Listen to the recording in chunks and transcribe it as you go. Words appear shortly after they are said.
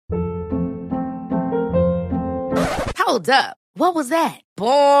Hold up. What was that?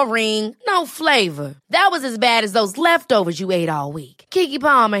 Boring. No flavor. That was as bad as those leftovers you ate all week. Keke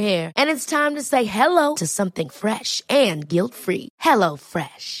Palmer here. And it's time to say hello to something fresh and guilt-free. Hello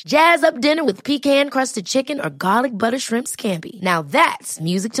Fresh. Jazz up dinner with pecan-crusted chicken or garlic butter shrimp scampi. Now that's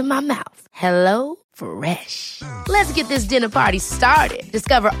music to my mouth. Hello Fresh. Let's get this dinner party started.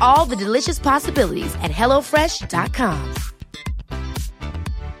 Discover all the delicious possibilities at hellofresh.com.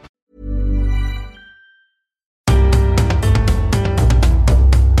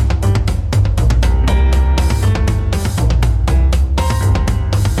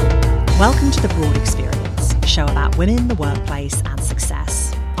 Welcome to The Broad Experience, a show about women, the workplace and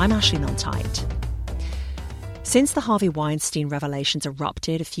success. I'm Ashley Milne-Tyte. Since the Harvey Weinstein revelations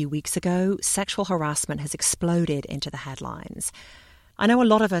erupted a few weeks ago, sexual harassment has exploded into the headlines. I know a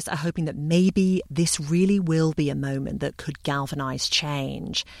lot of us are hoping that maybe this really will be a moment that could galvanise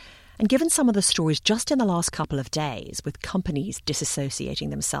change. And given some of the stories just in the last couple of days, with companies disassociating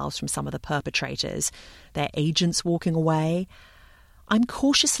themselves from some of the perpetrators, their agents walking away, I'm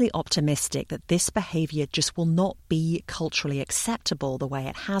cautiously optimistic that this behaviour just will not be culturally acceptable the way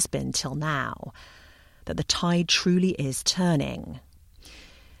it has been till now, that the tide truly is turning.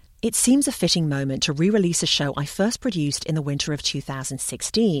 It seems a fitting moment to re-release a show I first produced in the winter of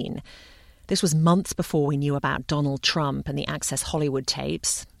 2016. This was months before we knew about Donald Trump and the Access Hollywood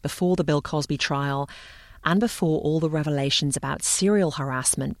tapes, before the Bill Cosby trial, and before all the revelations about serial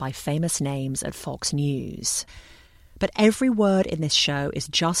harassment by famous names at Fox News. But every word in this show is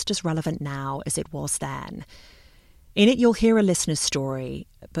just as relevant now as it was then. In it, you'll hear a listener's story,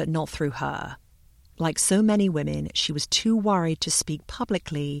 but not through her. Like so many women, she was too worried to speak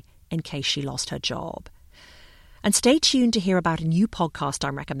publicly in case she lost her job. And stay tuned to hear about a new podcast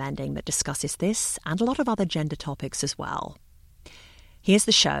I'm recommending that discusses this and a lot of other gender topics as well. Here's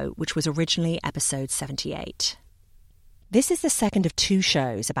the show, which was originally episode 78. This is the second of two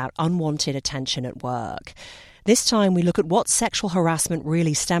shows about unwanted attention at work. This time we look at what sexual harassment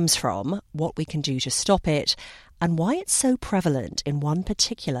really stems from, what we can do to stop it, and why it's so prevalent in one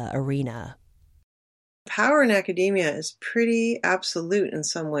particular arena. Power in academia is pretty absolute in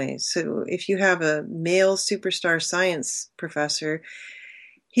some ways. So if you have a male superstar science professor,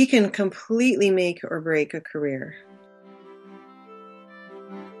 he can completely make or break a career.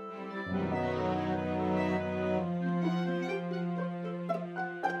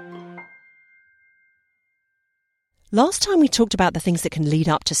 Last time we talked about the things that can lead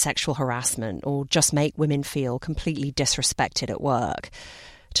up to sexual harassment or just make women feel completely disrespected at work.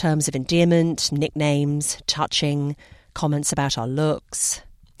 Terms of endearment, nicknames, touching, comments about our looks.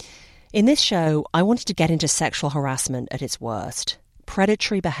 In this show, I wanted to get into sexual harassment at its worst.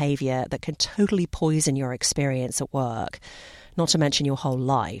 Predatory behaviour that can totally poison your experience at work, not to mention your whole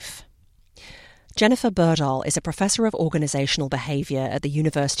life. Jennifer Birdall is a professor of organisational behaviour at the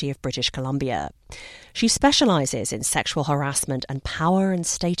University of British Columbia. She specialises in sexual harassment and power and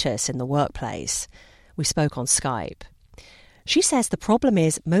status in the workplace. We spoke on Skype. She says the problem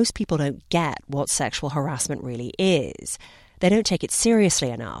is most people don't get what sexual harassment really is. They don't take it seriously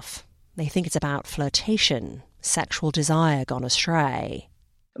enough. They think it's about flirtation, sexual desire gone astray.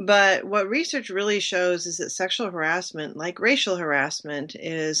 But what research really shows is that sexual harassment, like racial harassment,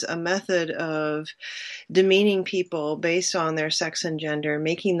 is a method of demeaning people based on their sex and gender,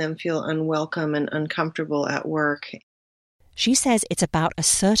 making them feel unwelcome and uncomfortable at work. She says it's about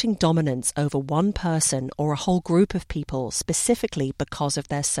asserting dominance over one person or a whole group of people specifically because of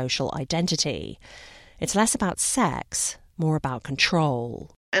their social identity. It's less about sex, more about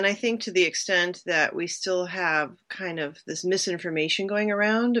control. And I think to the extent that we still have kind of this misinformation going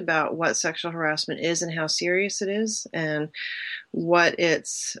around about what sexual harassment is and how serious it is and what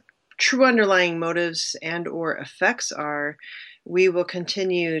its true underlying motives and or effects are, we will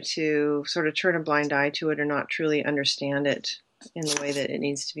continue to sort of turn a blind eye to it or not truly understand it in the way that it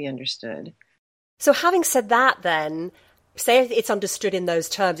needs to be understood. So having said that then, say it's understood in those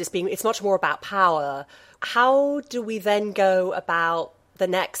terms, it's much more about power. How do we then go about the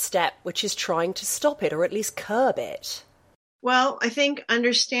next step, which is trying to stop it or at least curb it? Well, I think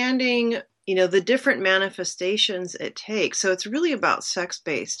understanding, the different manifestations it takes. So it's really about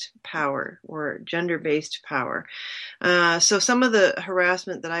sex-based power or gender-based power. So some of the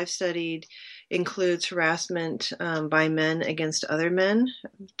harassment that I've studied includes harassment by men against other men,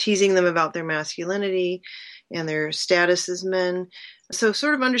 teasing them about their masculinity and their status as men. So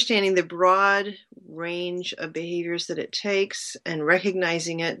sort of understanding the broad range of behaviors that it takes and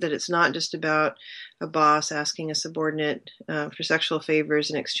recognizing it, that it's not just about a boss asking a subordinate for sexual favors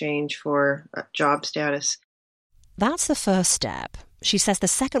in exchange for job status. That's the first step. She says the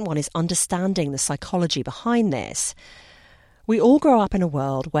second one is understanding the psychology behind this. We all grow up in a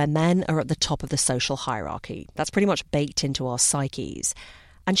world where men are at the top of the social hierarchy. That's pretty much baked into our psyches.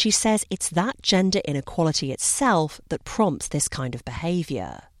 And she says it's that gender inequality itself that prompts this kind of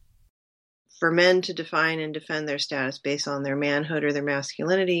behaviour. For men to define and defend their status based on their manhood or their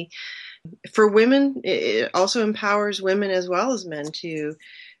masculinity. For women, it also empowers women as well as men to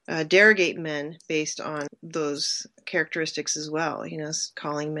derogate men based on those characteristics as well,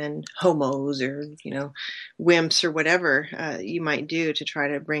 calling men homos or, wimps or whatever you might do to try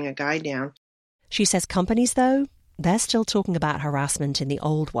to bring a guy down. She says companies, though, they're still talking about harassment in the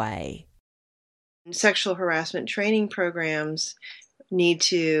old way. Sexual harassment training programs need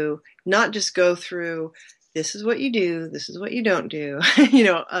to not just go through, this is what you do, this is what you don't do,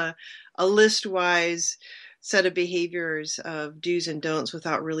 a list-wise set of behaviors of do's and don'ts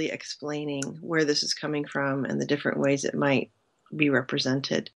without really explaining where this is coming from and the different ways it might be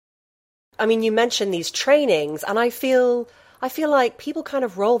represented. I mean, you mentioned these trainings, and I feel like people kind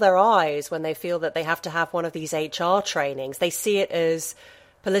of roll their eyes when they feel that they have to have one of these HR trainings. They see it as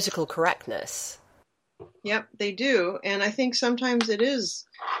political correctness. Yep, they do. And I think sometimes it is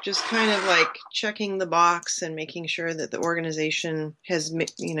just kind of like checking the box and making sure that the organization has,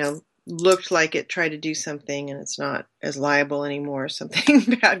 looked like it tried to do something and it's not as liable anymore. Something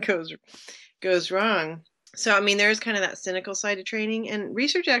bad goes wrong. So, there's kind of that cynical side of training. And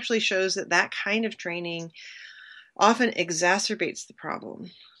research actually shows that kind of training often exacerbates the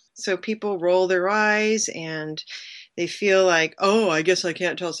problem. So people roll their eyes and they feel like, oh, I guess I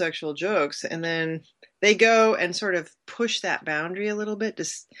can't tell sexual jokes. And then they go and sort of push that boundary a little bit,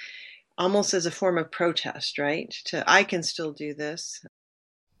 just almost as a form of protest, right? I can still do this.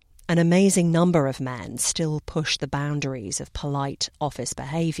 An amazing number of men still push the boundaries of polite office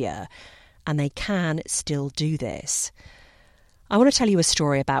behaviour, and they can still do this. I want to tell you a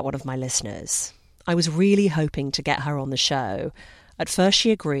story about one of my listeners. I was really hoping to get her on the show. At first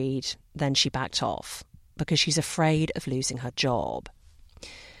she agreed, then she backed off, because she's afraid of losing her job.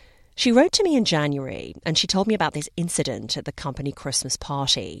 She wrote to me in January, and she told me about this incident at the company Christmas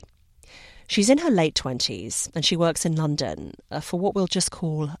party. She's in her late 20s, and she works in London for what we'll just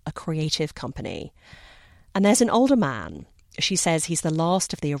call a creative company. And there's an older man. She says he's the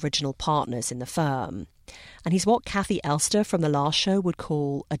last of the original partners in the firm, and he's what Kathy Elster from the last show would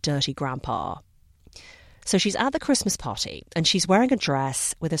call a dirty grandpa. So she's at the Christmas party, and she's wearing a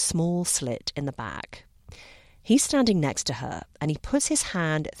dress with a small slit in the back. He's standing next to her, and he puts his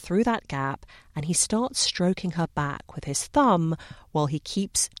hand through that gap, and he starts stroking her back with his thumb while he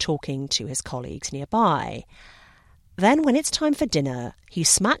keeps talking to his colleagues nearby. Then, when it's time for dinner, he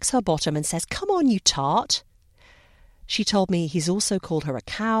smacks her bottom and says, "Come on, you tart." She told me he's also called her a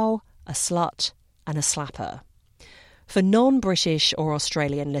cow, a slut, and a slapper. For non-British or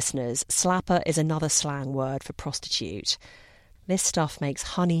Australian listeners, slapper is another slang word for prostitute. This stuff makes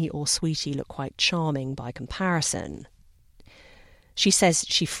honey or sweetie look quite charming by comparison. She says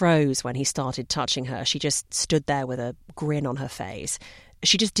she froze when he started touching her. She just stood there with a grin on her face.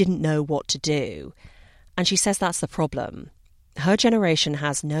 She just didn't know what to do. And she says that's the problem. Her generation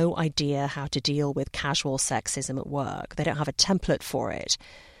has no idea how to deal with casual sexism at work. They don't have a template for it.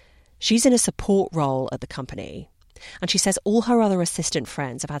 She's in a support role at the company. And she says all her other assistant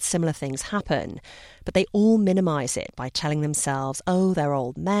friends have had similar things happen, but they all minimise it by telling themselves, oh, they're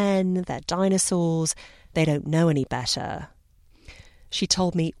old men, they're dinosaurs, they don't know any better. She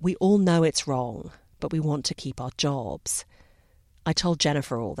told me, we all know it's wrong, but we want to keep our jobs. I told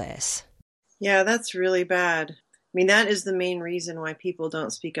Jennifer all this. Yeah, that's really bad. That is the main reason why people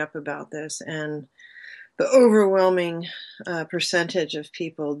don't speak up about this. And the overwhelming percentage of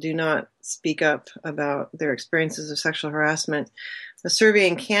people do not speak up about their experiences of sexual harassment. A survey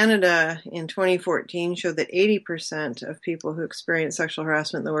in Canada in 2014 showed that 80% of people who experience sexual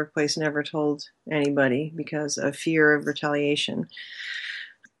harassment in the workplace never told anybody because of fear of retaliation.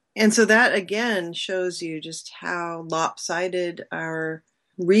 And so that, again, shows you just how lopsided our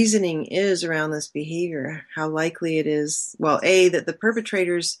reasoning is around this behavior, how likely it is, well, A, that the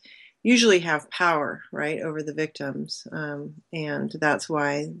perpetrators usually have power, right, over the victims. And that's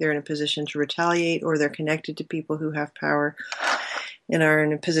why they're in a position to retaliate, or they're connected to people who have power and are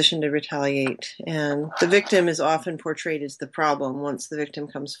in a position to retaliate. And the victim is often portrayed as the problem once the victim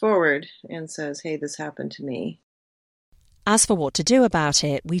comes forward and says, hey, this happened to me. As for what to do about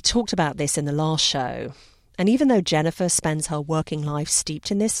it, we talked about this in the last show. And even though Jennifer spends her working life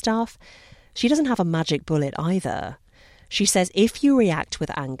steeped in this stuff, she doesn't have a magic bullet either. She says if you react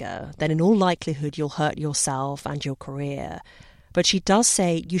with anger, then in all likelihood you'll hurt yourself and your career. But she does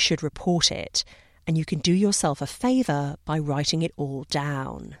say you should report it, and you can do yourself a favour by writing it all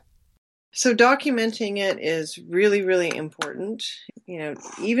down. So documenting it is really, really important,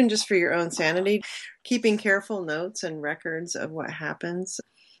 even just for your own sanity, keeping careful notes and records of what happens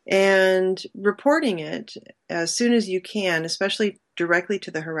and reporting it as soon as you can, especially directly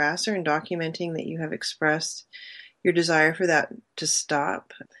to the harasser, and documenting that you have expressed your desire for that to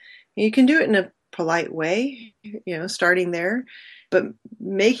stop. You can do it in a polite way, starting there, but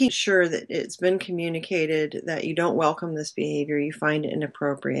making sure that it's been communicated that you don't welcome this behavior, you find it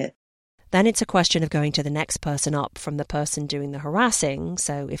inappropriate. Then it's a question of going to the next person up from the person doing the harassing.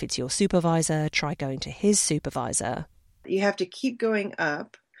 So if it's your supervisor, try going to his supervisor. You have to keep going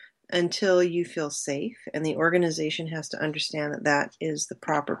up until you feel safe, and the organization has to understand that that is the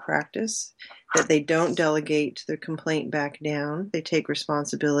proper practice, that they don't delegate the complaint back down. They take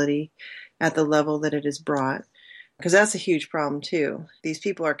responsibility at the level that it is brought, because that's a huge problem too. These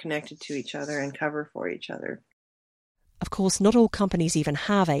people are connected to each other and cover for each other. Of course, not all companies even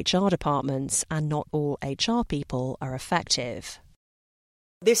have HR departments, and not all HR people are effective.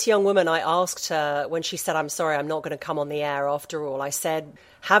 This young woman, I asked her when she said, "I'm sorry, I'm not going to come on the air after all." I said,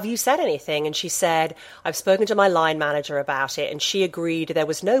 "Have you said anything?" And she said, "I've spoken to my line manager about it, and she agreed there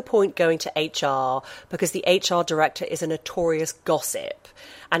was no point going to HR because the HR director is a notorious gossip.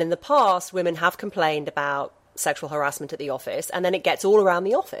 And in the past, women have complained about sexual harassment at the office, and then it gets all around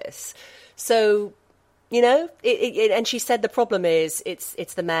the office." So, and she said the problem is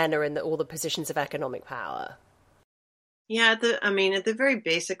it's the men are in all the positions of economic power. Yeah, at the very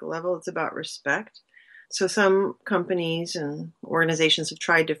basic level, it's about respect. So some companies and organizations have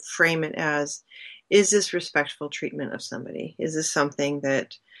tried to frame it as, is this respectful treatment of somebody? Is this something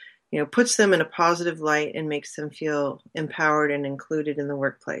that, puts them in a positive light and makes them feel empowered and included in the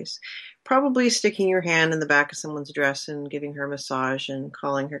workplace? Probably sticking your hand in the back of someone's dress and giving her a massage and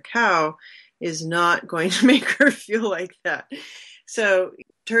calling her cow is not going to make her feel like that. So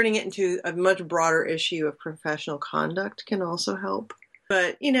turning it into a much broader issue of professional conduct can also help.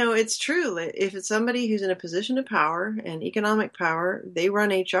 But, it's true. If it's somebody who's in a position of power and economic power, they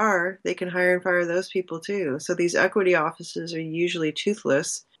run HR, they can hire and fire those people too. So these equity offices are usually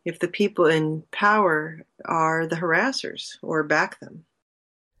toothless if the people in power are the harassers or back them.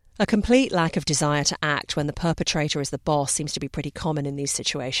 A complete lack of desire to act when the perpetrator is the boss seems to be pretty common in these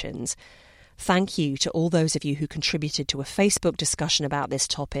situations. Thank you to all those of you who contributed to a Facebook discussion about this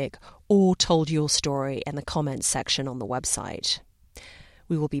topic or told your story in the comments section on the website.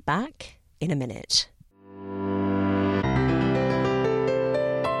 We will be back in a minute.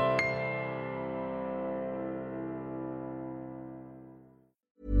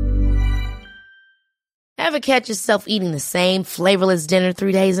 Ever catch yourself eating the same flavorless dinner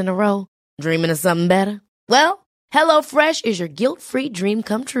 3 days in a row? Dreaming of something better? Well, HelloFresh is your guilt-free dream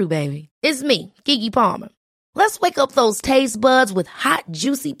come true, baby. It's me, Keke Palmer. Let's wake up those taste buds with hot,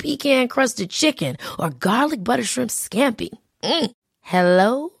 juicy pecan-crusted chicken or garlic butter shrimp scampi.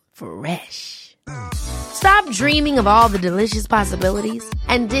 Hello Fresh. Stop dreaming of all the delicious possibilities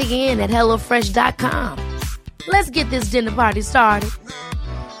and dig in at HelloFresh.com. Let's get this dinner party started.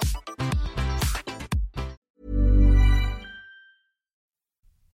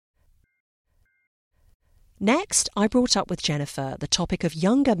 Next, I brought up with Jennifer the topic of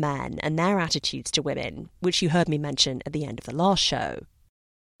younger men and their attitudes to women, which you heard me mention at the end of the last show.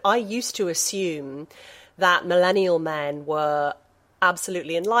 I used to assume that millennial men were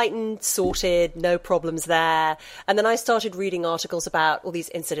absolutely enlightened, sorted, no problems there. And then I started reading articles about all these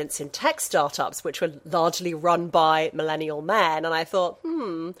incidents in tech startups, which were largely run by millennial men. And I thought,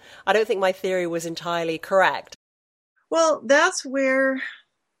 I don't think my theory was entirely correct. Well, that's where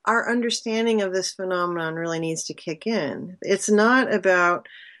our understanding of this phenomenon really needs to kick in. It's not about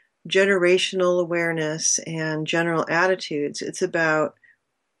generational awareness and general attitudes. It's about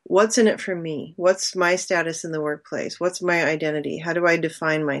what's in it for me? What's my status in the workplace? What's my identity? How do I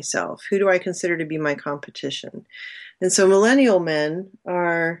define myself? Who do I consider to be my competition? And so millennial men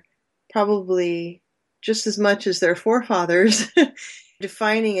are probably just as much as their forefathers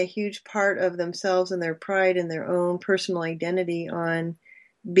defining a huge part of themselves and their pride and their own personal identity on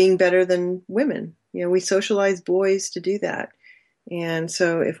being better than women. We socialize boys to do that. And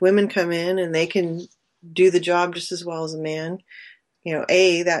so if women come in and they can do the job just as well as a man,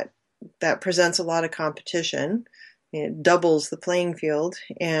 that presents a lot of competition. It doubles the playing field.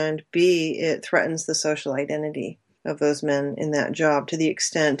 And B, it threatens the social identity of those men in that job to the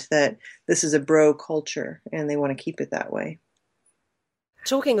extent that this is a bro culture and they want to keep it that way.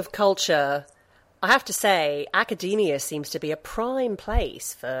 Talking of culture, I have to say, academia seems to be a prime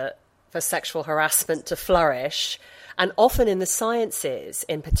place for sexual harassment to flourish, and often in the sciences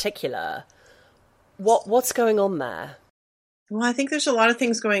in particular. What's going on there? Well, I think there's a lot of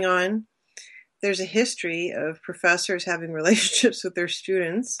things going on. There's a history of professors having relationships with their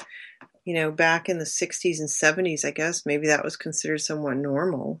students. Back in the 60s and 70s, I guess, maybe that was considered somewhat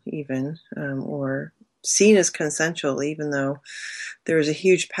normal even, or seen as consensual, even though there was a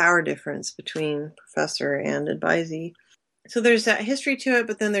huge power difference between professor and advisee. So there's that history to it,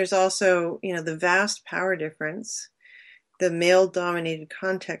 but then there's also, the vast power difference, the male-dominated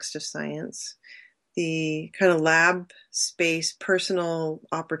context of science, the kind of lab space, personal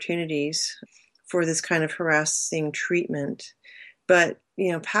opportunities for this kind of harassing treatment. But,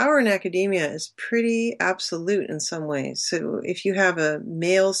 power in academia is pretty absolute in some ways. So if you have a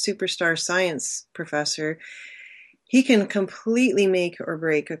male superstar science professor, he can completely make or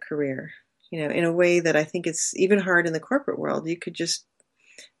break a career, in a way that I think it's even hard in the corporate world. You could just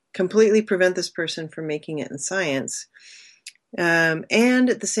completely prevent this person from making it in science. And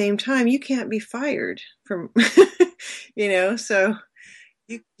at the same time, you can't be fired from, so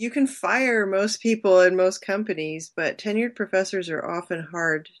you can fire most people in most companies, but tenured professors are often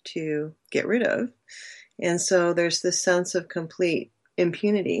hard to get rid of. And so there's this sense of complete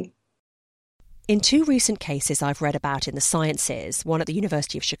impunity. In 2 recent cases I've read about in the sciences, one at the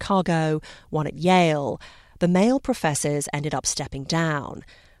University of Chicago, one at Yale, the male professors ended up stepping down.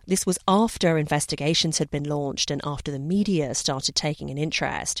 This was after investigations had been launched and after the media started taking an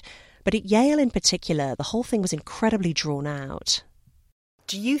interest. But at Yale in particular, the whole thing was incredibly drawn out.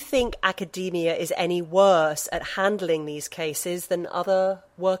 Do you think academia is any worse at handling these cases than other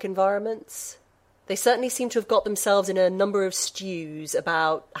work environments? They certainly seem to have got themselves in a number of stews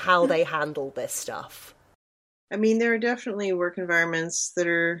about how they handle this stuff. I mean, there are definitely work environments that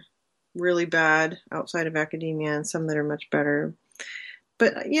are really bad outside of academia and some that are much better.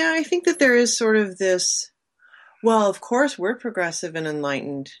 But yeah, I think that there is sort of this, well, of course we're progressive and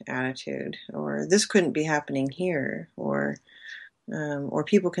enlightened attitude, or this couldn't be happening here, or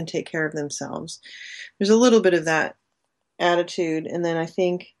people can take care of themselves. There's a little bit of that attitude. And then I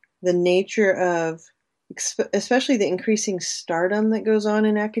think the nature of, especially the increasing stardom that goes on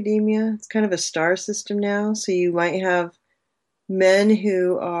in academia, it's kind of a star system now. So you might have men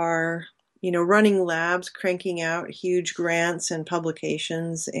who are, running labs, cranking out huge grants and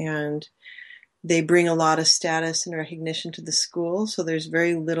publications, and they bring a lot of status and recognition to the school. So there's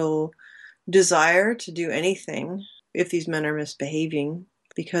very little desire to do anything if these men are misbehaving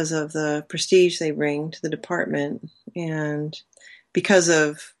because of the prestige they bring to the department. And because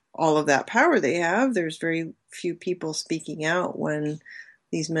of all of that power they have, there's very few people speaking out when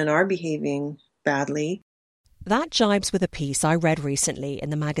these men are behaving badly. That jibes with a piece I read recently in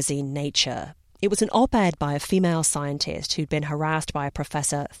the magazine Nature. It was an op-ed by a female scientist who'd been harassed by a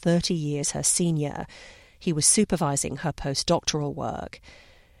professor 30 years her senior. He was supervising her postdoctoral work.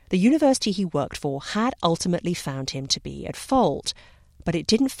 The university he worked for had ultimately found him to be at fault, but it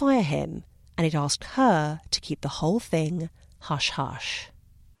didn't fire him, and it asked her to keep the whole thing hush-hush.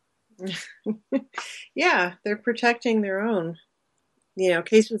 Yeah, they're protecting their own.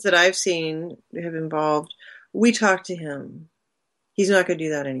 Cases that I've seen have involved, we talked to him. He's not going to do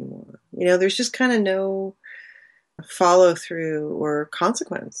that anymore. There's just kind of no follow through or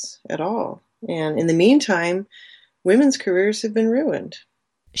consequence at all. And in the meantime, women's careers have been ruined.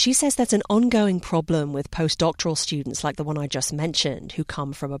 She says that's an ongoing problem with postdoctoral students like the one I just mentioned who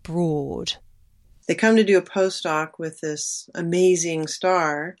come from abroad. They come to do a postdoc with this amazing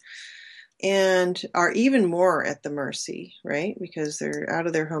star and are even more at the mercy, right? Because they're out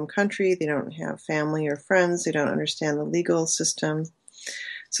of their home country. They don't have family or friends. They don't understand the legal system.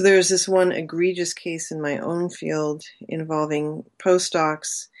 So there's this one egregious case in my own field involving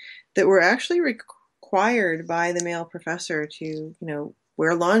postdocs that were actually required by the male professor to,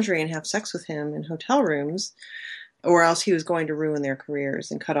 wear lingerie and have sex with him in hotel rooms, or else he was going to ruin their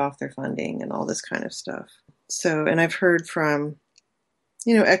careers and cut off their funding and all this kind of stuff. So, and I've heard from,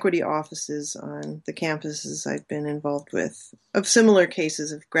 equity offices on the campuses I've been involved with of similar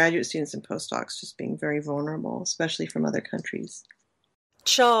cases of graduate students and postdocs just being very vulnerable, especially from other countries.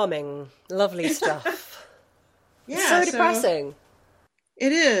 Charming, lovely stuff. Yeah, so depressing.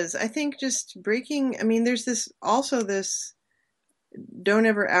 It is. I think just breaking, there's this don't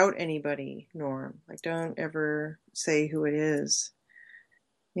ever out anybody norm. Like, don't ever say who it is.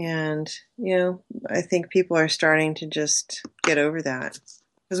 And, I think people are starting to just get over that.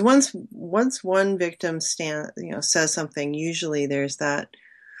 Because once one victim says something, usually there's that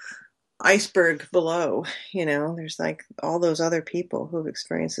iceberg below, there's like all those other people who've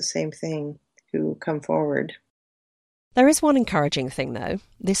experienced the same thing who come forward. There is one encouraging thing, though,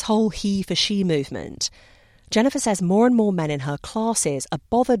 this whole he for she movement. Jennifer says more and more men in her classes are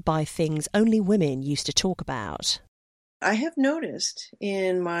bothered by things only women used to talk about. I have noticed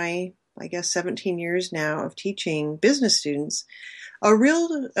in my, 17 years now of teaching business students, a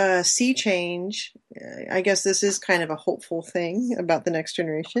real sea change. I guess this is kind of a hopeful thing about the next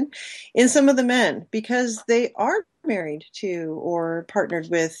generation in some of the men, because they are married to or partnered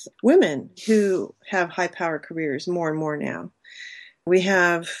with women who have high power careers more and more now. We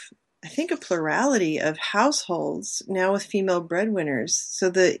have, I think, a plurality of households now with female breadwinners. So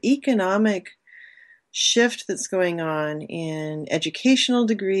the economic shift that's going on in educational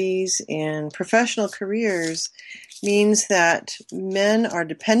degrees and professional careers means that men are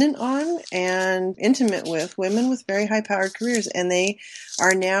dependent on and intimate with women with very high-powered careers, and they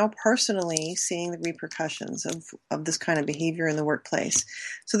are now personally seeing the repercussions of this kind of behavior in the workplace.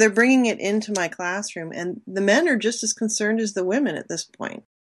 So they're bringing it into my classroom, and the men are just as concerned as the women at this point.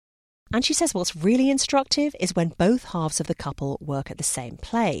 And she says what's really instructive is when both halves of the couple work at the same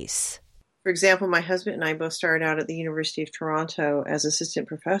place. For example, my husband and I both started out at the University of Toronto as assistant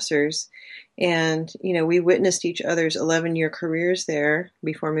professors, and we witnessed each other's 11-year careers there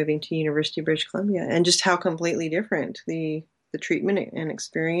before moving to University of British Columbia, and just how completely different the treatment and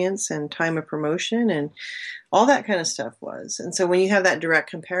experience and time of promotion and all that kind of stuff was. And so when you have that direct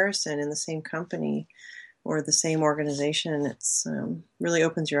comparison in the same company or the same organization, it's really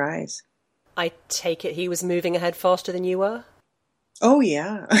opens your eyes. I take it he was moving ahead faster than you were? Oh,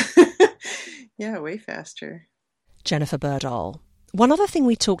 yeah. Yeah, way faster. Jennifer Birdall. One other thing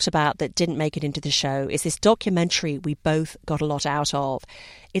we talked about that didn't make it into the show is this documentary we both got a lot out of.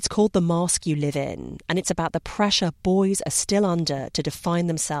 It's called The Mask You Live In, and it's about the pressure boys are still under to define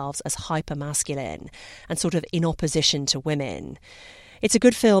themselves as hypermasculine and sort of in opposition to women. It's a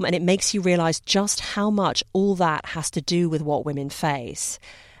good film, and it makes you realise just how much all that has to do with what women face.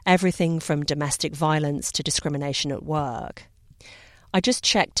 Everything from domestic violence to discrimination at work. I just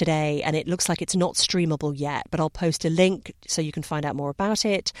checked today and it looks like it's not streamable yet, but I'll post a link so you can find out more about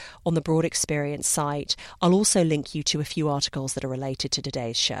it on the Broad Experience site. I'll also link you to a few articles that are related to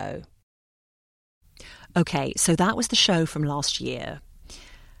today's show. Okay, so that was the show from last year.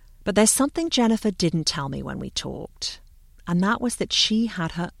 But there's something Jennifer didn't tell me when we talked, and that was that she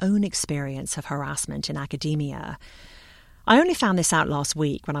had her own experience of harassment in academia. I only found this out last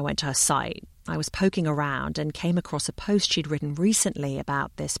week when I went to her site. I was poking around and came across a post she'd written recently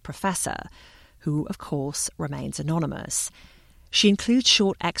about this professor, who, of course, remains anonymous. She includes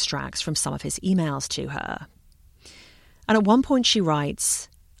short extracts from some of his emails to her. And at one point she writes,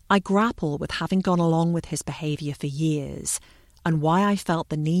 "I grapple with having gone along with his behaviour for years and why I felt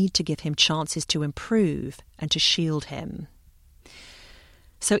the need to give him chances to improve and to shield him."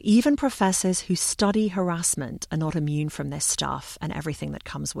 So even professors who study harassment are not immune from this stuff and everything that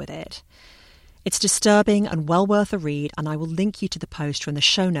comes with it. It's disturbing and well worth a read, and I will link you to the post from the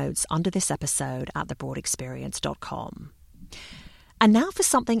show notes under this episode at thebroadexperience.com. And now for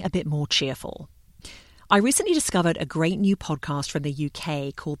something a bit more cheerful. I recently discovered a great new podcast from the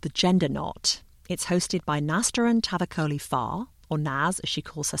UK called The Gender Knot. It's hosted by Nastaran Tavakoli-Farr, or Naz as she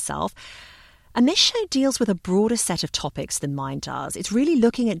calls herself. And this show deals with a broader set of topics than mine does. It's really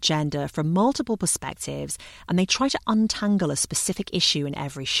looking at gender from multiple perspectives, and they try to untangle a specific issue in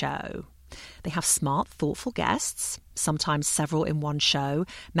every show. They have smart, thoughtful guests, sometimes several in one show,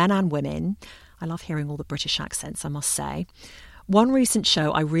 men and women. I love hearing all the British accents, I must say. One recent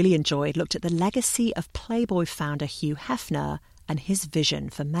show I really enjoyed looked at the legacy of Playboy founder Hugh Hefner and his vision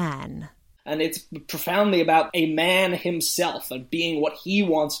for men. And it's profoundly about a man himself and being what he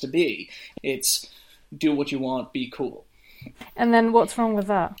wants to be. It's do what you want, be cool. And then what's wrong with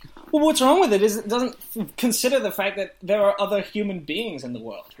that? Well, what's wrong with it is it doesn't consider the fact that there are other human beings in the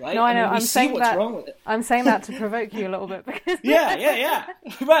world, right? No, I know. I mean, I'm saying what's that. Wrong with it. I'm saying that to provoke you a little bit because. Yeah.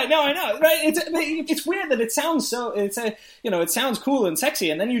 Right. No, I know. Right. It's weird that it sounds so. It sounds cool and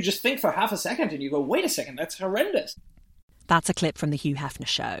sexy, and then you just think for half a second, and you go, "Wait a second, that's horrendous." That's a clip from the Hugh Hefner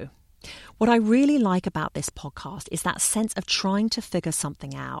show. What I really like about this podcast is that sense of trying to figure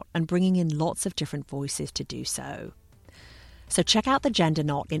something out and bringing in lots of different voices to do so. So check out The Gender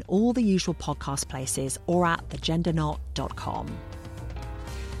Knot in all the usual podcast places or at thegenderknot.com.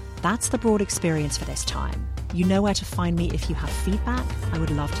 That's the Broad Experience for this time. You know where to find me if you have feedback. I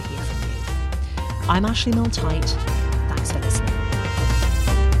would love to hear from you. I'm Ashley Milne-Tyte. Thanks for listening.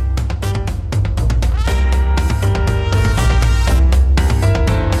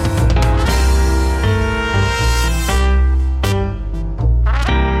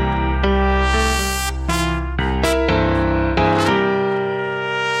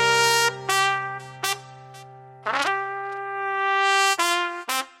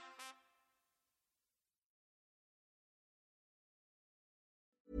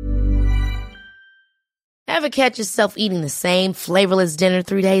 Ever catch yourself eating the same flavorless dinner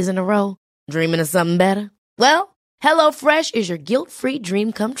 3 days in a row? Dreaming of something better? Well, HelloFresh is your guilt-free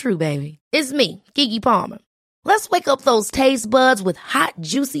dream come true, baby. It's me, Keke Palmer. Let's wake up those taste buds with hot,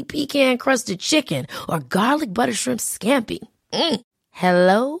 juicy pecan-crusted chicken or garlic butter shrimp scampi.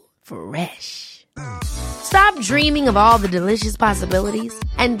 Hello Fresh. Stop dreaming of all the delicious possibilities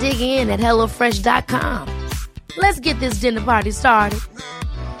and dig in at HelloFresh.com. Let's get this dinner party started.